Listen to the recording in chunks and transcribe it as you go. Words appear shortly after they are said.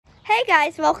Hey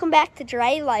guys, welcome back to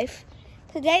Dry Life.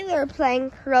 Today we're playing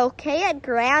Croquet at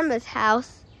Grandma's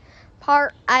house.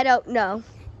 Part, I don't know.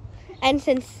 And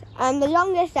since I'm the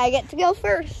youngest, I get to go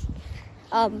first.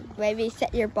 Maybe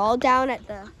set your ball down at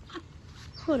the...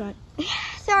 Hold on.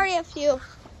 Sorry if you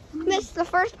missed the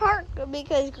first part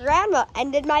because Grandma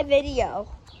ended my video.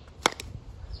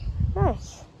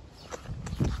 Nice.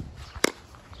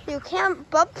 You can't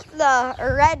bump the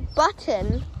red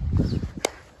button.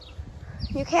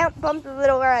 You can't bump the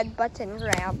little red button,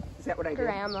 Grandma. Is that what I did?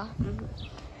 Grandma. Mm-hmm.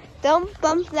 Don't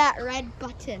bump that red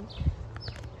button.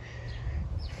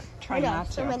 Try not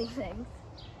to. So many things.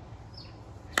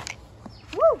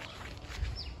 Woo!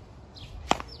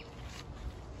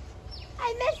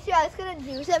 I missed you. I was going to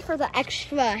use it for the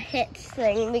extra hits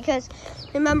thing because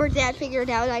remember Dad figured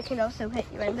out I can also hit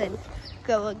you and then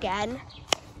go again.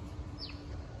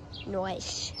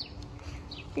 Nice.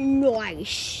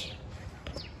 Nice.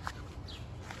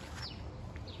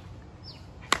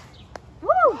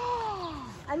 Woo!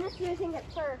 I'm just using it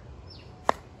for...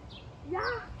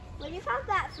 Yeah. Well, you found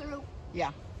that through. Yeah.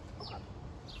 Okay.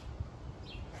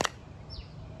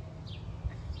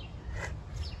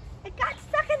 It got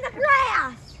stuck in the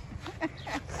grass.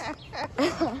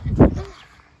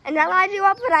 And I lined you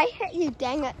up, but I hit you.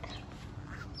 Dang it.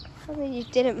 I mean, you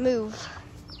didn't move.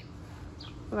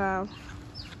 Wow.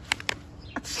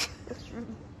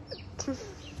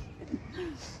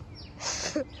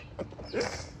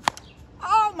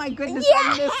 Oh my goodness, Yeah!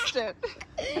 I missed it.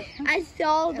 I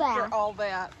saw that. After all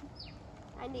that.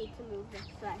 I need to move this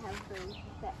so I have room to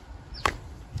sit.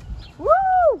 Woo!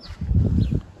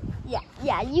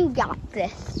 Yeah, you got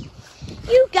this.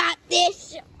 You got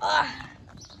this. Ugh.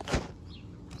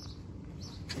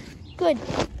 Good.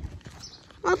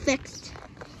 All fixed.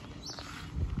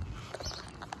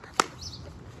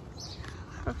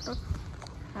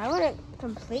 I wouldn't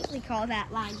completely call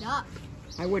that lined up.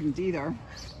 I wouldn't either.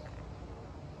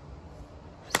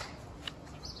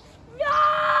 No!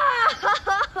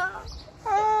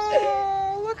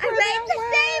 Oh, look where I made the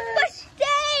same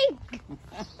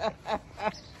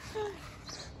mistake!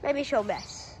 Maybe she'll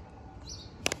miss.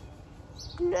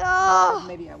 No!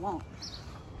 Maybe I won't.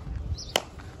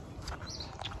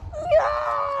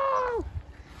 No!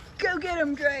 Go get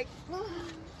him, Drake.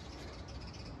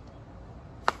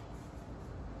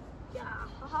 Yeah,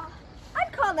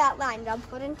 I'd call that lined up,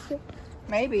 wouldn't you?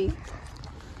 Maybe.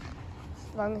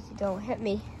 As long as you don't hit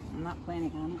me. I'm not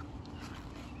planning on it.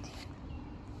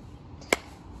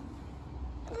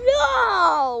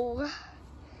 No!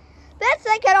 That's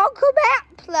like an Uncle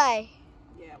Matt play.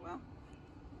 Yeah, well.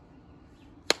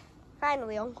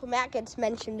 Finally, Uncle Matt gets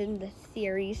mentioned in the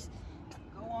series.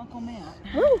 Go Uncle Matt.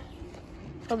 Woo!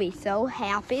 He'll be so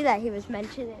happy that he was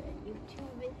mentioned in a YouTube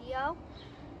video.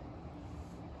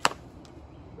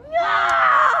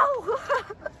 No!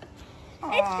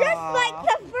 It's just like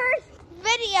the first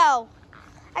video.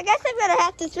 I guess I'm going to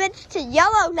have to switch to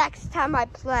yellow next time I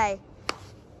play.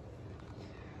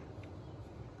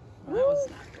 Well, that was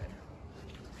not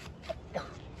good.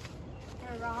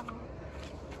 You're wrong.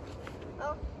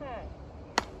 Okay.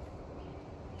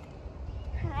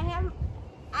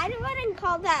 I wouldn't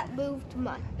call that moved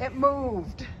much. It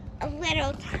moved. A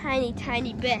little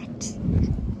tiny bit.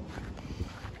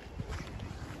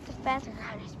 The feather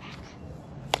on his back.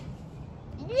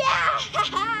 Yeah!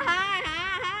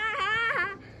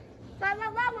 La la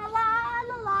la la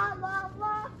la la la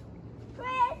la.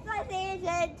 Christmas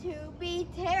isn't to be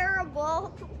terrible.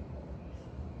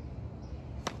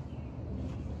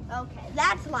 Okay,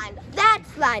 that's lined up.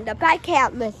 That's lined up. I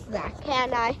can't miss that,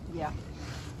 can I? Yeah.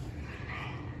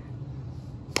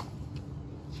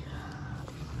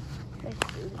 Let's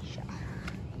do the shot.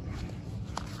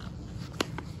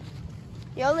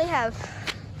 You only have...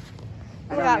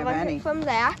 I You don't got have one any. hit from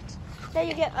that. Then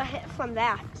you get a hit from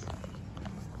that.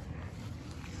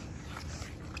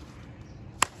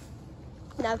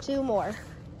 Now two more.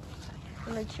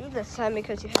 I'm going to chew this time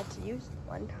because you had to use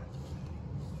one.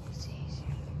 Let's see.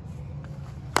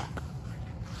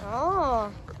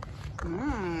 Oh.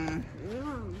 Mmm.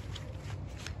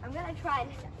 I'm going to try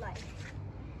and hit like...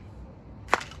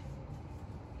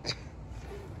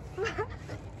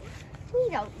 We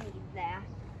don't need that.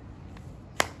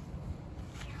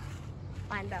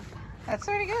 Lined up. That's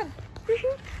pretty good.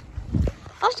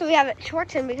 Also, we have it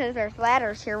shortened because there's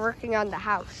ladders here working on the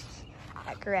house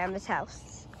at Grandma's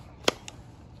house.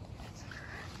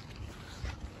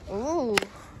 Ooh.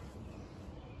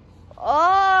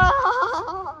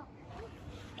 Oh.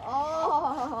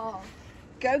 Oh.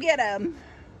 Go get him.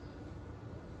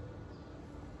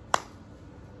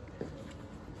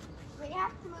 We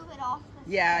have to move it off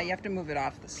the Yeah, you have to move it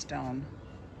off the stone.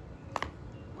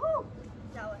 Woo.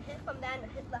 from that and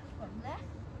a hit left from this.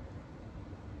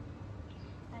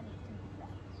 I need to do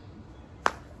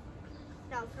that.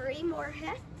 Now 3 more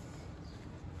hits.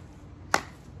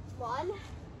 1,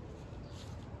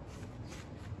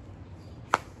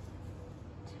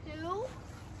 2,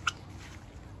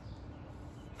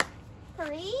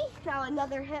 3. Now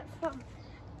another hit from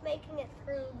making it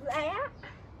through that.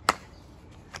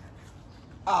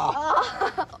 Oh.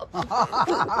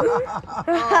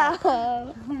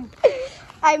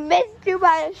 I missed you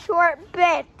by a short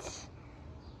bit.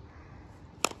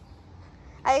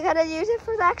 Are you gonna use it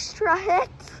for the extra hit?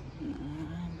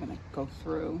 I'm gonna go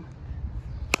through.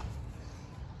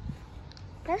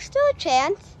 There's still a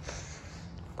chance.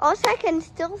 Also, I can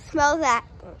still smell that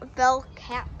bell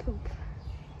cat poop.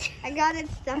 I got it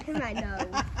stuck in my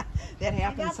nose. That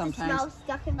happens I got sometimes. The smell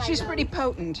stuck in my She's nose. pretty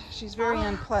potent. She's very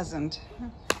unpleasant.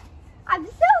 I'm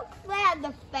so glad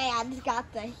the fans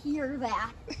got to hear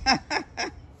that.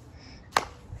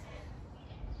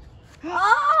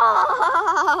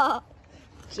 Oh!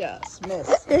 Just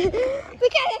missed. Because of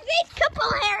these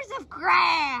couple hairs of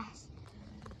grass.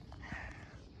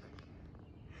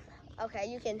 Okay,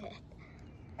 you can hit.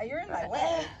 Oh, you're in my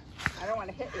way. I don't want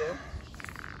to hit you.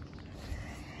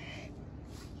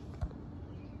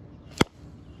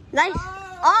 Nice.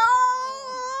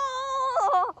 Oh!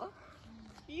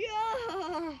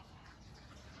 Yeah.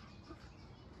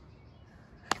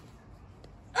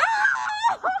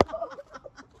 Oh!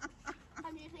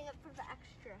 I'm using it for the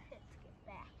extra hit to get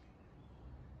back.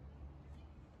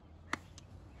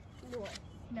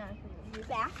 Now I'm going to be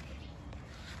back.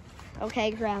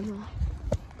 Okay, Grandma.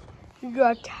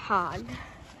 Your turn.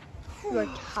 Your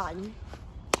turn.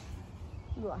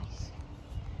 Nice.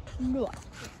 Nice.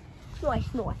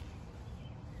 Nice, nice.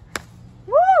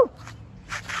 Woo!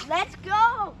 Let's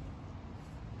go!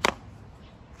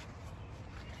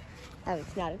 Oh,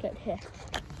 it's not a good hit.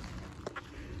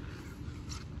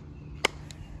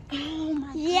 Oh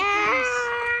my Yes!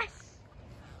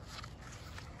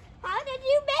 How did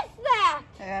you miss that?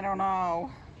 goodness. I don't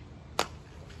know.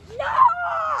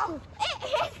 No! It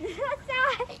hit the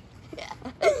side.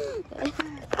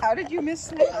 How did you miss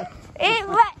that?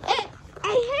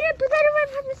 I hit it, but then it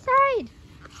went from the side.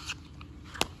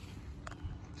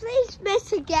 Please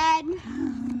miss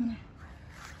again.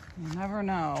 You never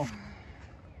know.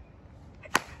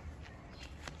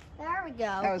 There we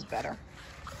go. That was better.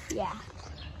 Yeah.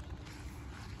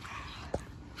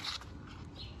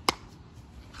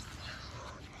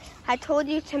 I told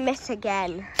you to miss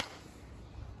again.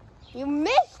 You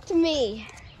missed me.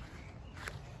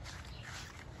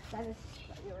 That is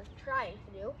what you were trying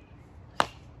to do.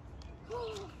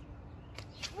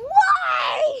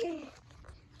 Why?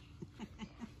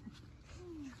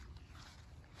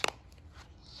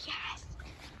 Yes.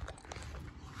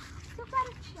 Still got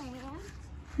a chance.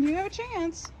 You have a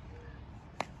chance.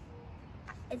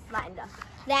 It's lined up.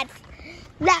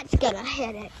 That's gonna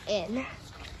hit it in.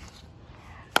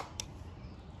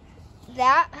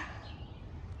 That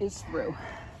Is through.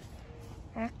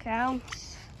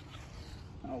 counts.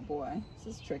 Oh boy,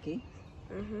 this is tricky.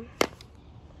 Mhm.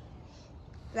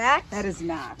 That is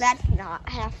not. That's not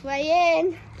halfway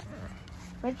in,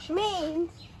 which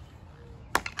means,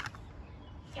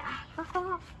 yeah.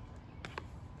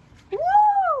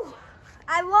 Woo!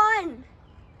 I won.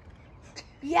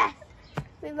 Yes.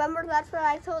 Remember, that's what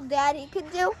I told Dad he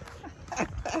could do.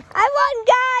 I won,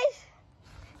 guys.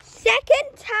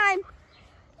 Second time,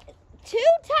 2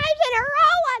 times in a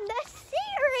row on this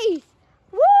series.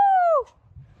 Woo!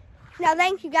 Now,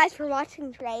 thank you guys for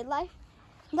watching Dre Life.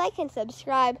 Like and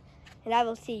subscribe, and I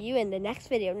will see you in the next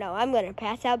video. No, I'm going to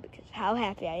pass out because of how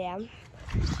happy I am.